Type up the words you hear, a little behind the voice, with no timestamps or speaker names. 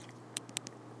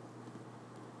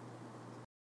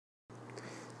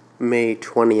May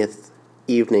 20th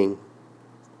evening.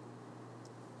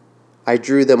 I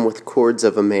drew them with cords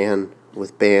of a man,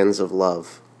 with bands of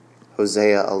love.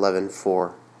 Hosea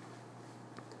 11:4.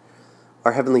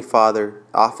 Our Heavenly Father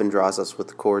often draws us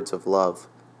with cords of love,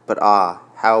 but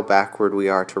how backward we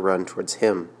are to run towards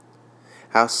Him.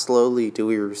 How slowly do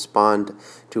we respond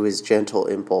to His gentle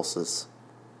impulses.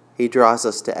 He draws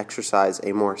us to exercise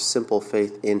a more simple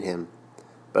faith in Him,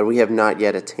 but we have not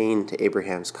yet attained to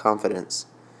Abraham's confidence.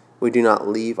 We do not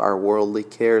leave our worldly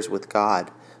cares with God,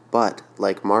 but,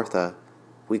 like Martha,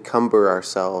 we cumber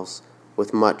ourselves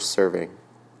with much serving.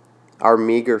 Our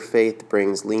meager faith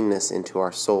brings leanness into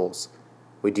our souls.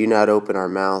 We do not open our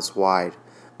mouths wide,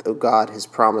 though God has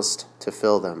promised to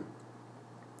fill them.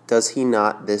 Does He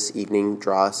not this evening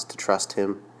draw us to trust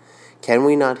Him? Can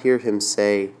we not hear Him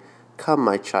say, "Come,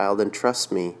 my child, and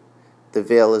trust me. The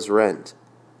veil is rent.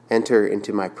 Enter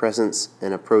into my presence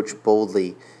and approach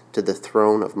boldly to the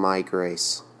throne of my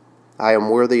grace. I am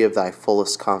worthy of thy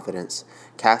fullest confidence.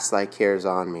 Cast thy cares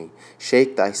on me.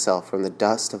 Shake thyself from the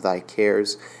dust of thy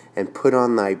cares, and put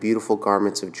on thy beautiful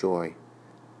garments of joy."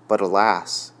 But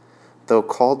alas, though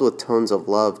called with tones of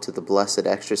love to the blessed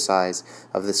exercise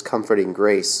of this comforting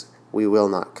grace, we will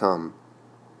not come.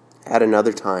 At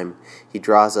another time, He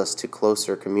draws us to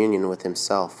closer communion with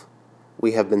Himself.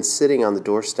 We have been sitting on the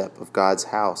doorstep of God's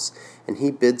house, and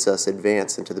He bids us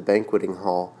advance into the banqueting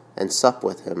hall and sup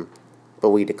with Him, but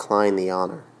we decline the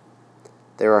honor.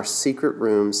 There are secret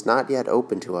rooms not yet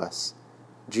open to us.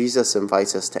 Jesus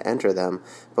invites us to enter them,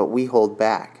 but we hold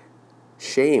back.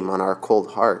 Shame on our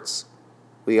cold hearts.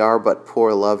 We are but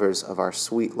poor lovers of our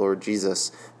sweet Lord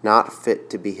Jesus, not fit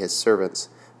to be His servants,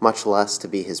 much less to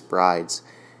be His brides,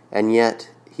 and yet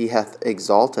He hath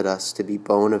exalted us to be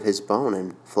bone of His bone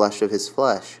and flesh of His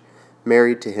flesh,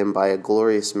 married to Him by a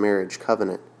glorious marriage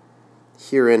covenant.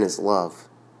 Herein is love.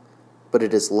 But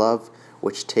it is love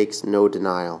which takes no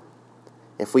denial.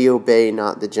 If we obey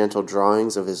not the gentle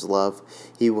drawings of His love,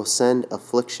 He will send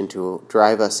affliction to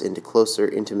drive us into closer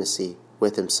intimacy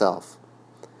with Himself.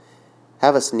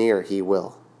 Have us near He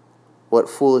will. What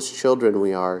foolish children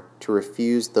we are to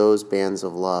refuse those bands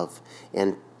of love,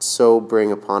 and so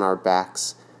bring upon our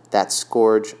backs that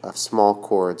scourge of small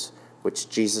cords which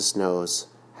Jesus knows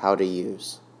how to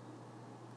use.